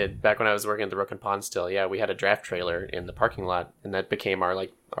yeah, I did. Back when I was working at the Broken Pond still, yeah, we had a draft trailer in the parking lot, and that became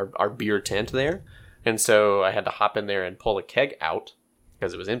our beer tent there. And so I had to hop in there and pull a keg out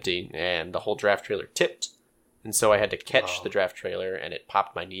because it was empty, and the whole draft trailer tipped. And so I had to catch the draft trailer, and it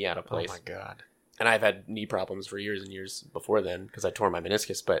popped my knee out of place. Oh my god. And I've had knee problems for years and years before then because I tore my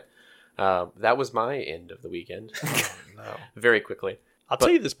meniscus. But that was my end of the weekend. No. Very quickly. I'll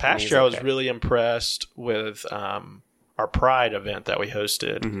tell you, this past year I was really impressed with our Pride event that we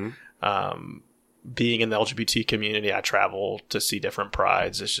hosted. Being in the LGBT community, I travel to see different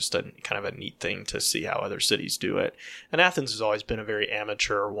prides. It's just a kind of a neat thing to see how other cities do it. And Athens has always been a very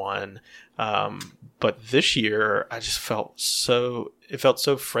amateur one. But this year, I just felt so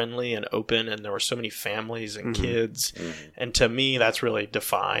friendly and open, and there were so many families and kids. And to me, that's really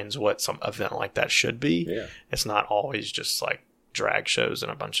defines what some event like that should be. Yeah. It's not always just like drag shows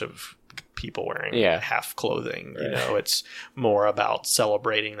and a bunch of people wearing half clothing. Right. It's more about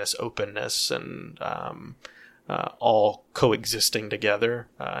celebrating this openness and all coexisting together.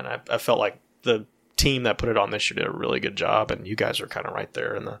 And I felt like the team that put it on this year did a really good job, and you guys are kind of right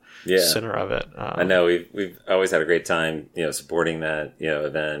there in the center of it. I know we've always had a great time, supporting that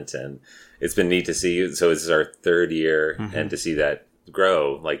event, and it's been neat to see. So this is our third year, and to see that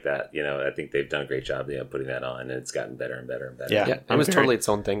grow like that, I think they've done a great job, putting that on, and it's gotten better and better and better. Yeah, it was totally its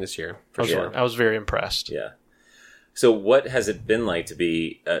own thing this year, for sure. I was very impressed. Yeah. So what has it been like to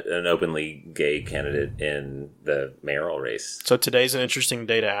be an openly gay candidate in the mayoral race? So today's an interesting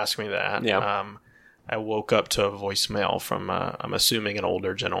day to ask me that. Yeah. I woke up to a voicemail from, I'm assuming, an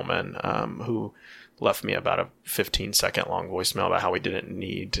older gentleman who left me about a 15-second long voicemail about how we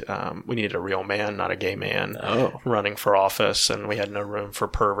needed a real man, not a gay man, running for office, and we had no room for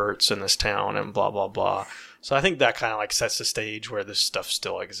perverts in this town, and blah, blah, blah. So I think that kind of like sets the stage where this stuff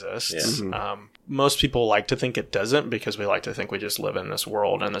still exists. Yeah. Most people like to think it doesn't, because we like to think we just live in this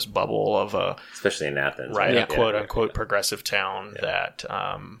world and this bubble of especially in Athens, right? A quote unquote progressive town that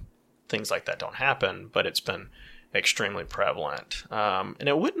things like that don't happen, but it's been extremely prevalent. And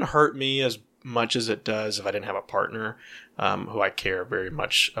it wouldn't hurt me as much as it does if I didn't have a partner who I care very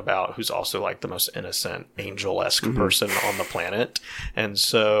much about, who's also like the most innocent, angel-esque person on the planet. And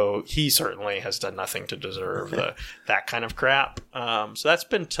so he certainly has done nothing to deserve that kind of crap. So that's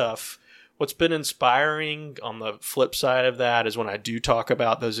been tough. What's been inspiring on the flip side of that is when I do talk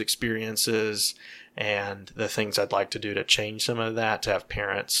about those experiences and the things I'd like to do to change some of that, to have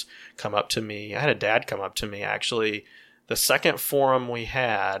parents come up to me. I had a dad come up to me, actually. The second forum we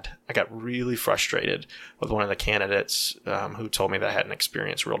had, I got really frustrated with one of the candidates who told me that I hadn't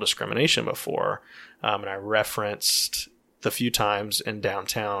experienced real discrimination before. And I referenced the few times in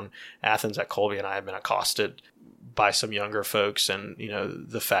downtown Athens that Colby and I had been accosted by some younger folks, and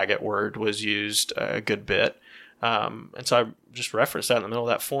the faggot word was used a good bit. And so I just referenced that in the middle of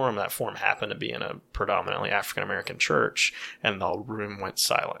that forum. That forum happened to be in a predominantly African-American church, and the room went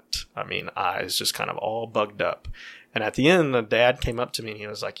silent. I mean, eyes just kind of all bugged up. And at the end, the dad came up to me and he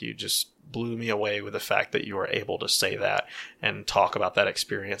was like, "You just blew me away with the fact that you were able to say that and talk about that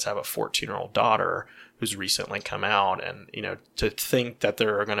experience. I have a 14-year-old daughter who's recently come out, and, to think that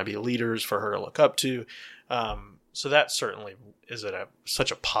there are going to be leaders for her to look up to." So that certainly is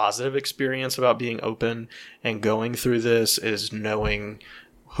such a positive experience about being open and going through this, is knowing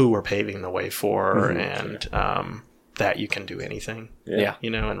who we're paving the way for, and that you can do anything,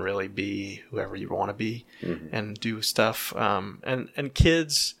 and really be whoever you want to be, and do stuff. And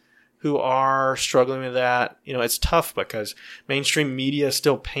kids who are struggling with that, it's tough because mainstream media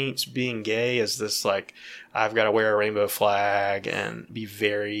still paints being gay as this, like, I've got to wear a rainbow flag and be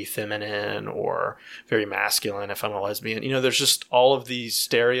very feminine or very masculine if I'm a lesbian. There's just all of these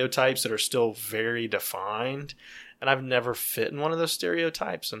stereotypes that are still very defined. And I've never fit in one of those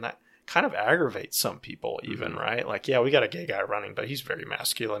stereotypes. And that kind of aggravates some people even, right? Like, yeah, we got a gay guy running, but he's very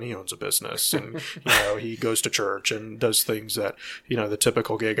masculine. He owns a business and, he goes to church and does things that, the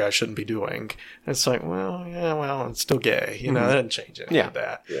typical gay guy shouldn't be doing. And it's like, well, it's still gay. That doesn't change any of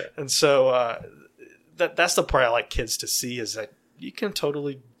that. Yeah. And so that's the part I like kids to see, is that you can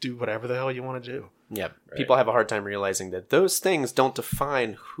totally do whatever the hell you want to do. Yeah, right. People have a hard time realizing that those things don't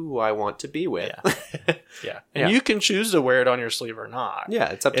define who I want to be with. Yeah. And you can choose to wear it on your sleeve or not. Yeah,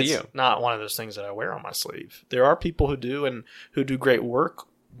 it's up to you. It's not one of those things that I wear on my sleeve. There are people who do, and who do great work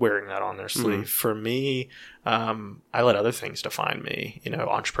wearing that on their sleeve. For me, I let other things define me.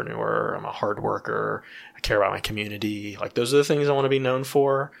 Entrepreneur, I'm a hard worker, I care about my community. Like, those are the things I want to be known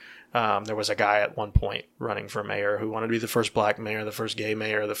for. There was a guy at one point running for mayor who wanted to be the first black mayor, the first gay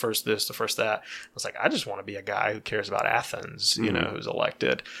mayor, the first this, the first that. I was like, I just want to be a guy who cares about Athens, who's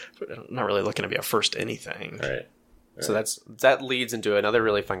elected. I'm not really looking to be a first anything. Right. So that leads into another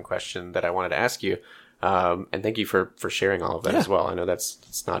really fun question that I wanted to ask you. And thank you for sharing all of that as well. I know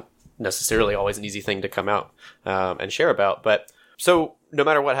it's not necessarily always an easy thing to come out and share about. But so no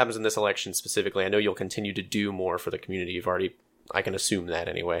matter what happens in this election specifically, I know you'll continue to do more for the community. I can assume that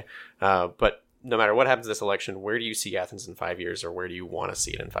anyway. But no matter what happens this election, where do you see Athens in 5 years, or where do you want to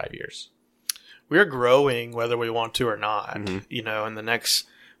see it in 5 years? We're growing whether we want to or not. In the next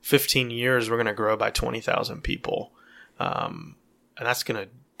 15 years, we're going to grow by 20,000 people. And that's going to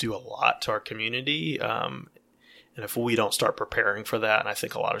do a lot to our community. And if we don't start preparing for that, and I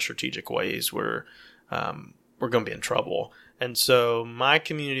think a lot of strategic ways, we're going to be in trouble. And so my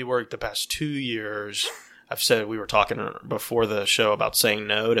community work the past 2 years, I've said, we were talking before the show about saying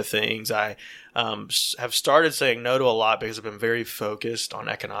no to things. I have started saying no to a lot because I've been very focused on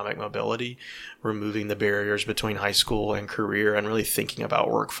economic mobility, removing the barriers between high school and career, and really thinking about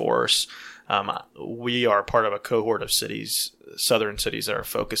workforce. We are part of a cohort of cities, southern cities, that are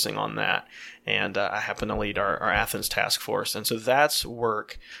focusing on that. And I happen to lead our Athens task force. And so that's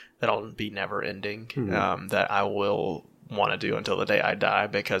work that'll be never ending, that I will want to do until the day I die,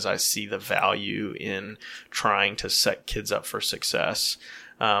 because I see the value in trying to set kids up for success.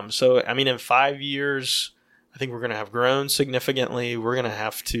 So, in 5 years, I think we're going to have grown significantly. We're going to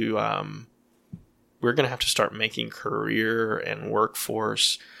have to start making career and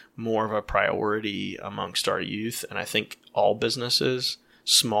workforce more of a priority amongst our youth. And I think all businesses,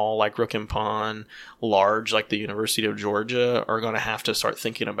 small like Rook and Pond, large like the University of Georgia, are going to have to start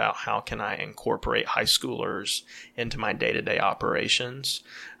thinking about, how can I incorporate high schoolers into my day-to-day operations?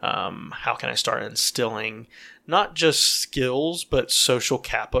 How can I start instilling not just skills, but social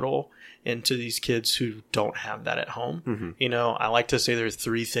capital into these kids who don't have that at home? I like to say there's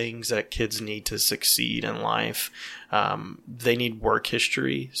 3 things that kids need to succeed in life. They need work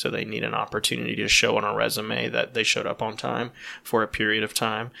history, so they need an opportunity to show on a resume that they showed up on time for a period of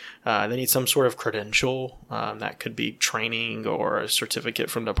time. They need some sort of credential. That could be training or a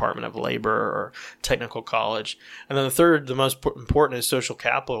certificate from the Department of Labor or technical college. And then the third, the most important, is social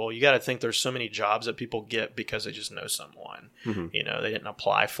capital. You got to think there's so many jobs that people get because they just know someone. They didn't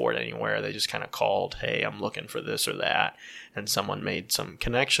apply for it anywhere. They just kind of called, hey, I'm looking for this or that. And someone made some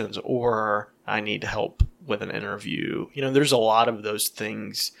connections, or I need help with an interview. There's a lot of those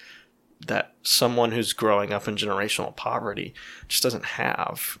things that someone who's growing up in generational poverty just doesn't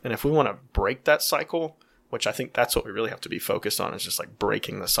have. And if we want to break that cycle, which I think that's what we really have to be focused on, is just like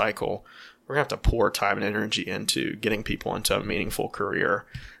breaking the cycle, we're going to have to pour time and energy into getting people into a meaningful career.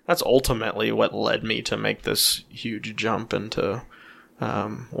 That's ultimately what led me to make this huge jump into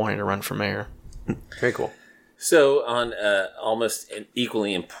wanting to run for mayor. Very cool. So on almost an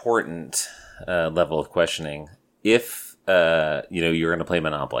equally important level of questioning, if you're going to play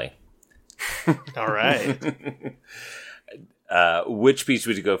Monopoly, all right, which piece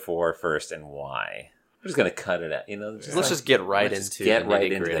would you go for first, and why? I'm just going to cut it out. Let's just get right into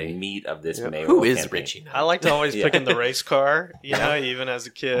the meat of this mayoral Who is campaign. Richie Knight? I like to always pick in the race car. Even as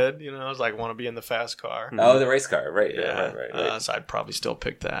a kid, I was like, want to be in the fast car. Oh, the race car, right? Yeah, right. So I'd probably still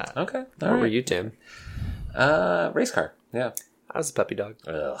pick that. Okay, What were you, Tim? Race car. Yeah. I was a puppy dog.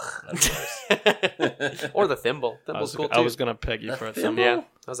 Ugh. Or the thimble. Thimble's cool too. I was going to peg you for a thimble. Yeah,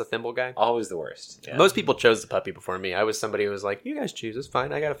 I was a thimble guy. Always the worst. Yeah. Most people chose the puppy before me. I was somebody who was like, you guys choose. It's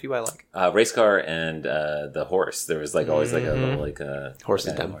fine. I got a few I like. Race car and the horse. There was always like a little horse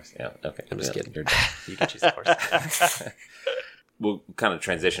is dumb. Horse. Yeah. Okay. I'm just kidding. You're dumb. You can choose the horse. We'll kind of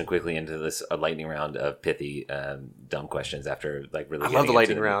transition quickly into this lightning round of pithy, dumb questions after really. I love the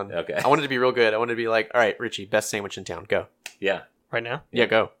lightning round. Okay. I wanted to be real good. I wanted to be like, all right, Richie, best sandwich in town. Go. Yeah. Right now? Yeah,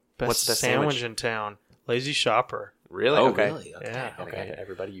 go. Best What's the sandwich in town? Lazy Shopper. Really? Oh, Okay. really? Okay. Yeah. Okay,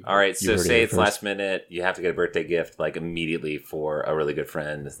 everybody. All right, so heard it say here it's first. last minute, you have to get a birthday gift like immediately for a really good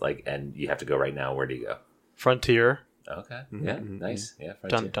friend, like, and you have to go right now. Where do you go? Frontier. Okay, yeah, nice, yeah,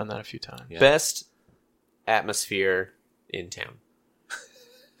 Done that a few times. Yeah. Best atmosphere in town.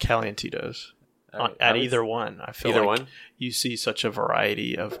 Cali and Tito's. All right, At I would- either one. I feel Either like one? you see such a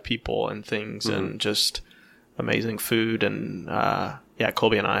variety of people and things and just amazing food. And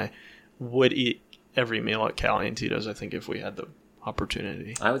Colby and I would eat every meal at Cali and Tito's, I think, if we had the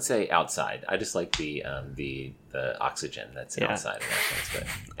opportunity. I would say outside. I just like the oxygen that's Yeah. outside of that place.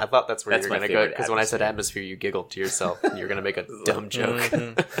 But I thought that's where That's you were my going to go, favorite because when I said atmosphere. atmosphere, you giggled to yourself. You were going to make a dumb joke.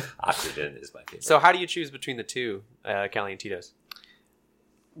 oxygen is my favorite. So how do you choose between the two, Cali and Tito's?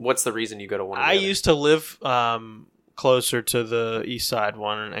 What's the reason you go to one or the I other? used to live closer to the east side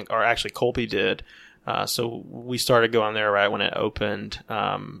one, or actually Colby did. So we started going there right when it opened.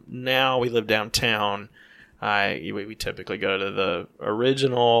 Now we live downtown. We typically go to the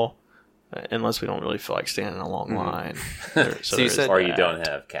original, unless we don't really feel like standing in a long line. So you there's said- or you that. don't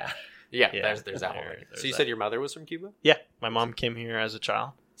have cash. Yeah, Yeah, there's that one. there's So you that. said your mother was from Cuba? Yeah, my mom came here as a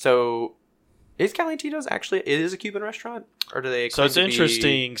child. So is Cali and Tito's actually, it is a Cuban restaurant? Or do they So claim it's to be-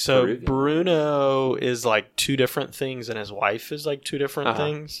 interesting. So Peruvian. Bruno is like two different things, and his wife is like two different Uh-huh.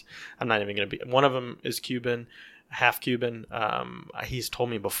 things. I'm not even going to be. One of them is Cuban, half Cuban. He's told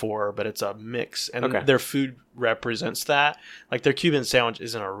me before, but it's a mix, and Okay. their food represents that. Like their Cuban sandwich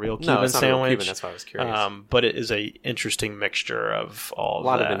isn't a real Cuban No, it's not a real sandwich. Cuban, that's why I was curious. But it is a interesting mixture of all A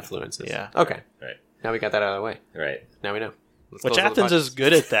lot that. of influences. Yeah. Okay. Right, Now we got that out of the way. right. Now we know. Let's Which close the Athens podcast. is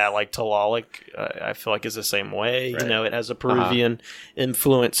good at that. Like Tlaloc, I feel like is the same way. Right. You know, it has a Peruvian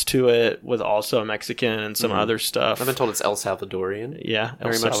influence to it, with also a Mexican and some other stuff. I've been told it's El Salvadorian. Yeah,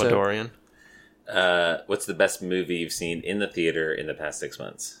 El Very much so. Salvadorian. What's the best movie you've seen in the theater in the past 6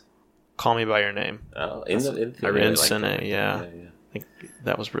 months? Call Me by Your Name. Oh, in the I theater. really In like Cine, that. yeah. I think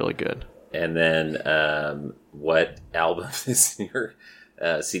that was really good. And then, what album is in your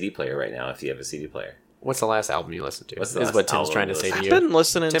CD player right now? If you have a CD player, What's the last album you listened to? What's the is last what Tim's album trying to you say to I've you. been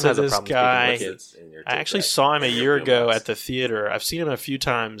listening Tim to has a this problem guy. speaking with kids. in your I actually tape saw him a deck. year ago Mailbox. at the theater. I've seen him a few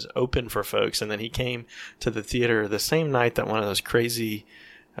times open for folks, and then he came to the theater the same night that one of those crazy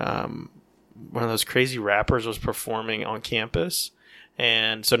rappers was performing on campus.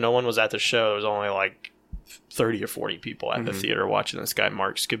 And so no one was at the show. There was only like 30 or 40 people at the theater watching this guy,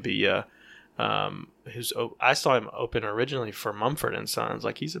 Mark Scabilla. I saw him open originally for Mumford and Sons.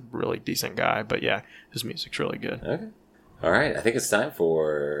 Like, he's a really decent guy, but yeah, his music's really good. Okay. All right. I think it's time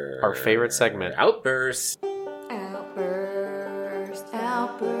for Our favorite segment. Outburst. Outburst,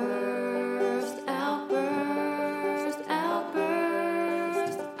 outburst, outburst,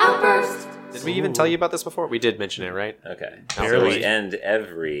 outburst, outburst. Did we even tell you about this before? We did mention it, right? Okay. Barely. So we end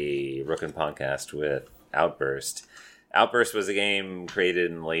every Rookin' podcast with Outburst. Outburst was a game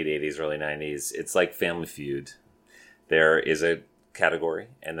created in the late 80s, early 90s. It's like Family Feud. There is a category,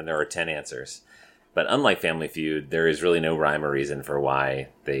 and then there are 10 answers. But unlike Family Feud, there is really no rhyme or reason for why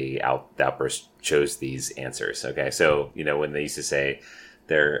the Outburst chose these answers. Okay, so, when they used to say,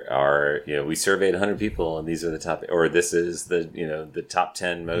 there are, we surveyed 100 people, and these are the top, or this is the, the top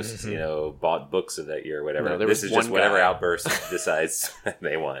 10 most, bought books of that year, or whatever. No, there This was is just one whatever guy. Outburst decides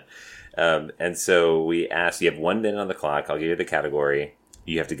they want. And so we asked, you have 1 minute on the clock. I'll give you the category.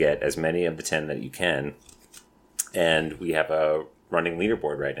 You have to get as many of the 10 that you can. And we have a running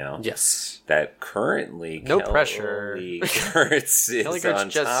leaderboard right now. Yes. That currently No Kelly pressure. Kurtz is Kelly Kurtz on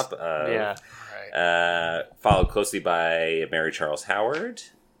just- top of. Yeah. Followed closely by Mary Charles Howard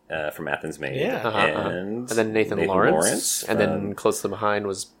from Athens, Maine. Yeah. And then Nathan Lawrence. And then closely behind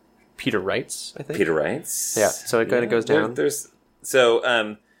was Peter Wrights, I think. Peter Wrights. Yeah, so it kinda goes down.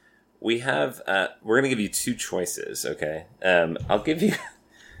 We have, we're going to give you 2 choices, okay? I'll give you,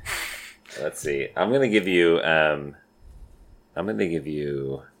 let's see. I'm going to give you, all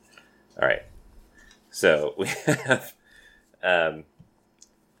right. So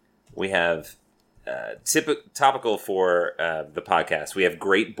we have, topical for the podcast. We have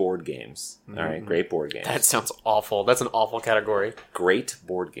great board games. All right, great board games. That sounds awful. That's an awful category. Great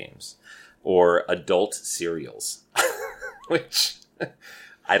board games or adult cereals, which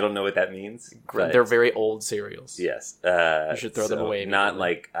I don't know what that means. but They're very old cereals. yes. You should throw them away Not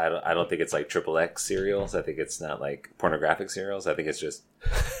immediately. like I don't think it's like XXX cereals. I think it's not like pornographic cereals. I think it's just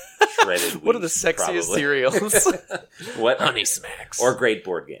shredded. What are the wheat, sexiest probably. cereals? What Honey Smacks. or great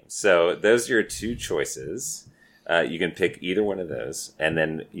board games. So those are your 2 choices. You can pick either one of those, and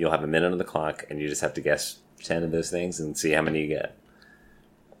then you'll have a minute on the clock, and you just have to guess 10 of those things and see how many you get.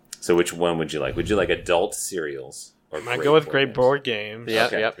 So which one would you like? Would you like adult cereals or I go with great games? board games. Yep,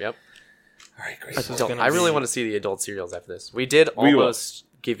 Okay. yep. All right, great. This is Don't- gonna I really be- want to see the adult cereals after this. We did We will. almost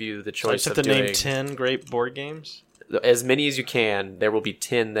give you the So I choice just of have to doing name 10 great board games. as many as you can. There will be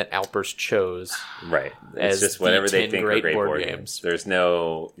 10 that Outburst chose. Right. As It's just the whatever they 10 think are great great board board games. games. There's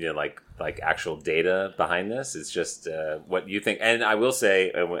no, like actual data behind this. It's just what you think. And I will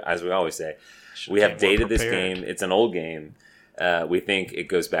say, as we always say, we have came more dated this prepared. game. It's an old game. We think it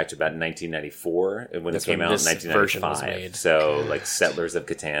goes back to about 1994 when That's it came when out in this version was 1995. made. So, like Settlers of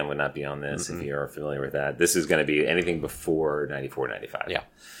Catan would not be on this if you are familiar with that. This is going to be anything before 94, 95. Yeah.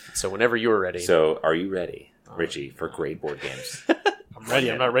 So whenever you were ready. So, are you ready, Richie, for great board games? I'm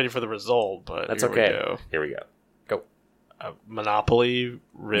ready. I'm not ready for the result, but That's here okay. we go. Here we go. Go. Monopoly,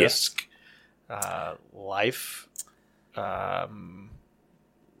 Risk, Life. I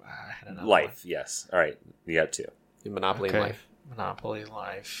had another Life, yes. All right, you got two. Monopoly one. and Okay. Life. Monopoly,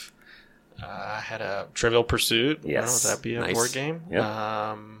 Life. I had a Trivial Pursuit. Yes. Would that be a Nice. board game? Yep.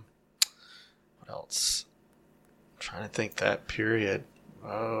 What else? I'm trying to think that period.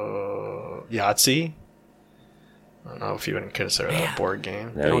 Oh, Yahtzee. I don't know if you would consider that a board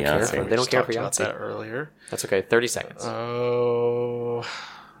game. No, They don't care Yahtzee. for, they don't care for Talked Yahtzee. about that earlier. That's okay. 30 seconds. Oh,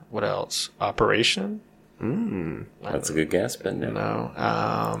 what else? Operation? That's a good guess, but no.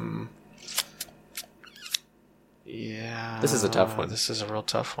 No. Yeah. This is a tough one. This is a real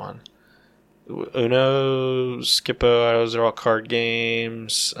tough one. Uno, Skippo, those are all card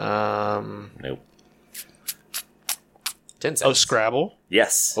games. Nope. 10 Oh, seconds. Scrabble.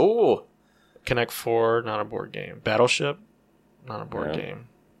 Yes. Oh. Connect Four, not a board game. Battleship, not a board No. game.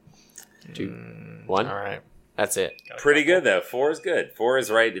 2, 1. All right. That's it. Pretty good, though. 4 is good. 4 is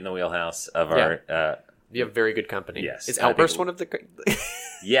right in the wheelhouse of our... You have very good company. Yes. Is I think Outburst one of the...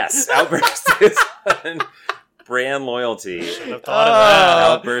 yes, Outburst is one. Brand loyalty. Thought of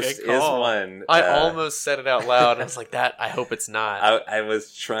that. Outburst Good is call. one. I almost said it out loud. I was like, that. I hope it's not. I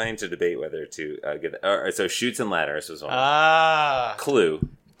was trying to debate whether to get... so Shoots and Ladders was one. Ah. Clue.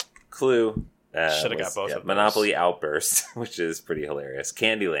 Shoulda got was- both of those. Monopoly Outburst, which is pretty hilarious.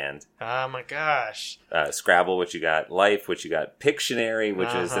 Candyland. Oh my gosh. Scrabble, which you got. Life, which you got. Pictionary,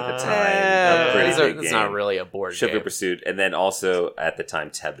 which was at the time Yeah. a pretty It's big it's game. not really a board Sugar game. Pursuit, and then also at the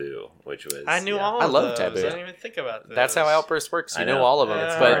time Taboo, which was I knew all I of love those. Taboo. I didn't even think about this. That's how Outburst works. You I know. know. all of them.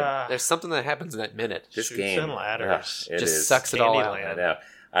 Yeah. But there's something that happens in that minute. this Shoots game. and Ladders. It Just is- sucks it all out. Candyland. I know.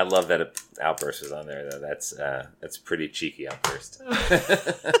 I love that Outburst was on there though. That's pretty cheeky Outburst.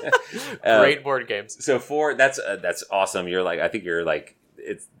 Great board games. So 4, that's awesome. I think you're like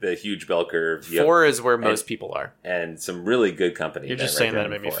it's the huge bell curve. You have- 4 is where most people are. and some really good company. You're just right saying there that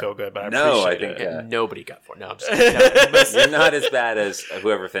to in make me 4. feel good, but I No, I appreciate think it. And nobody got 4. No, I'm just kidding. You're not as bad as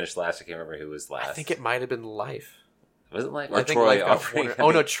whoever finished last. I can't remember who was last. I think it might have been Life. was it like I or think Troy Life got offering. one.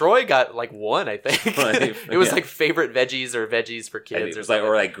 Oh no, Troy got like 1. I think Life, it was yeah. like favorite veggies or veggies for And kids it was or like something.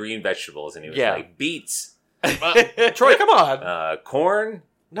 or like green vegetables, and he was Yeah. like beets, Troy, come on. corn.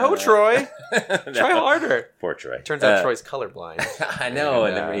 No, Troy. No. Try harder. Poor Troy. Turns out Troy's colorblind. I know,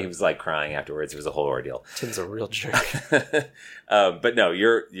 and And, then he was like crying afterwards. It was a whole ordeal. Tim's a real jerk. But no,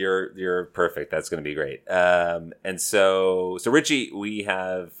 you're perfect. That's going to be great. And so Richie, we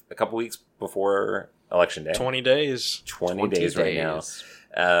have a couple weeks before Election Day. 20 days. 20 days right now.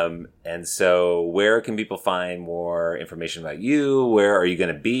 And so where can people find more information about you? Where are you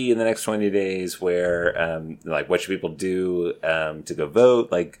going to be in the next 20 days? Where, like, what should people do to go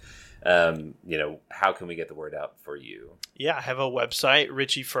vote? Like, how can we get the word out for you? Yeah, I have a website,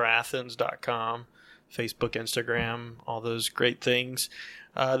 richieforathens.com, Facebook, Instagram, all those great things.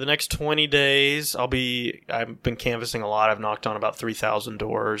 The next 20 days, I've been canvassing a lot. I've knocked on about 3,000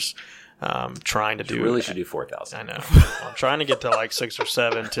 doors. Trying to You do really should do 4,000. I know. I'm trying to get to like 6 or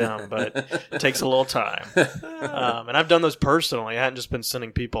 7, Tim, but it takes a little time. And I've done those personally. I hadn't just been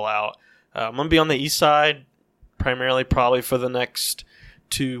sending people out. I'm going to be on the east side primarily probably for the next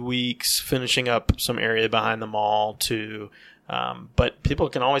 2 weeks, finishing up some area behind the mall too. But people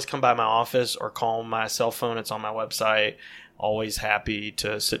can always come by my office or call my cell phone. It's on my website. Always happy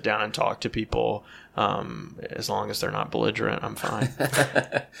to sit down and talk to people. As long as they're not belligerent, I'm fine.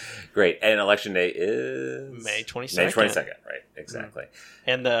 Great. And Election Day is? May 22nd. May 22nd, right. Exactly.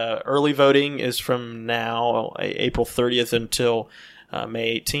 And the early voting is from now, April 30th, until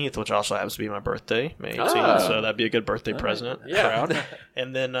May 18th, which also happens to be my birthday, May 18th. So that'd be a good birthday present. Yeah. Proud.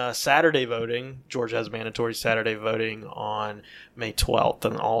 And then Saturday voting. Georgia has mandatory Saturday voting on May 12th,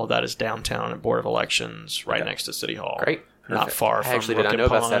 and all of that is downtown at Board of Elections, right next to City Hall. Great. Not far I from actually did not Rook know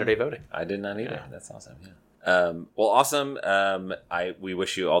and about Pond. Saturday voting. I did not either. That's awesome. Yeah. Well, awesome. We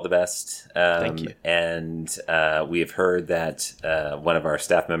wish you all the best. Thank you. And we have heard that one of our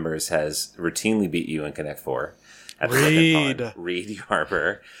staff members has routinely beat you in Connect 4. at the Reed. Second Pond. Reed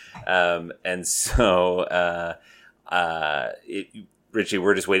Yarber. And so, Richie,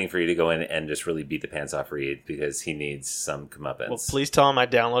 we're just waiting for you to go in and just really beat the pants off Reed because he needs some comeuppance. Well, please tell him I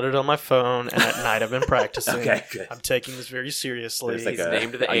downloaded it on my phone, and at night I've been practicing. Okay, good. I'm taking this very seriously. There's like He's a-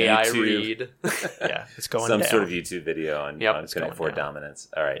 named the on AI YouTube. Reed. Yeah, it's going Some down. sort of YouTube video on It's Connect going 4 down. dominance.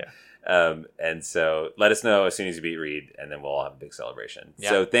 All right. And so let us know as soon as you beat Reed, and then we'll all have a big celebration. Yeah.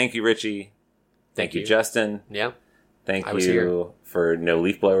 So thank you, Richie. Thank you, Justin. Yeah. Thank I was you here. for no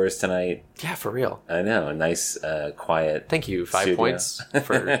leaf blowers tonight. Yeah, for real. I know, a nice, quiet. Thank you. 5 Studio. points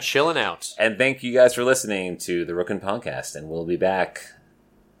for chilling out. And thank you guys for listening to the Rookin' Podcast, and we'll be back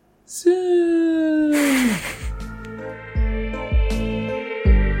soon.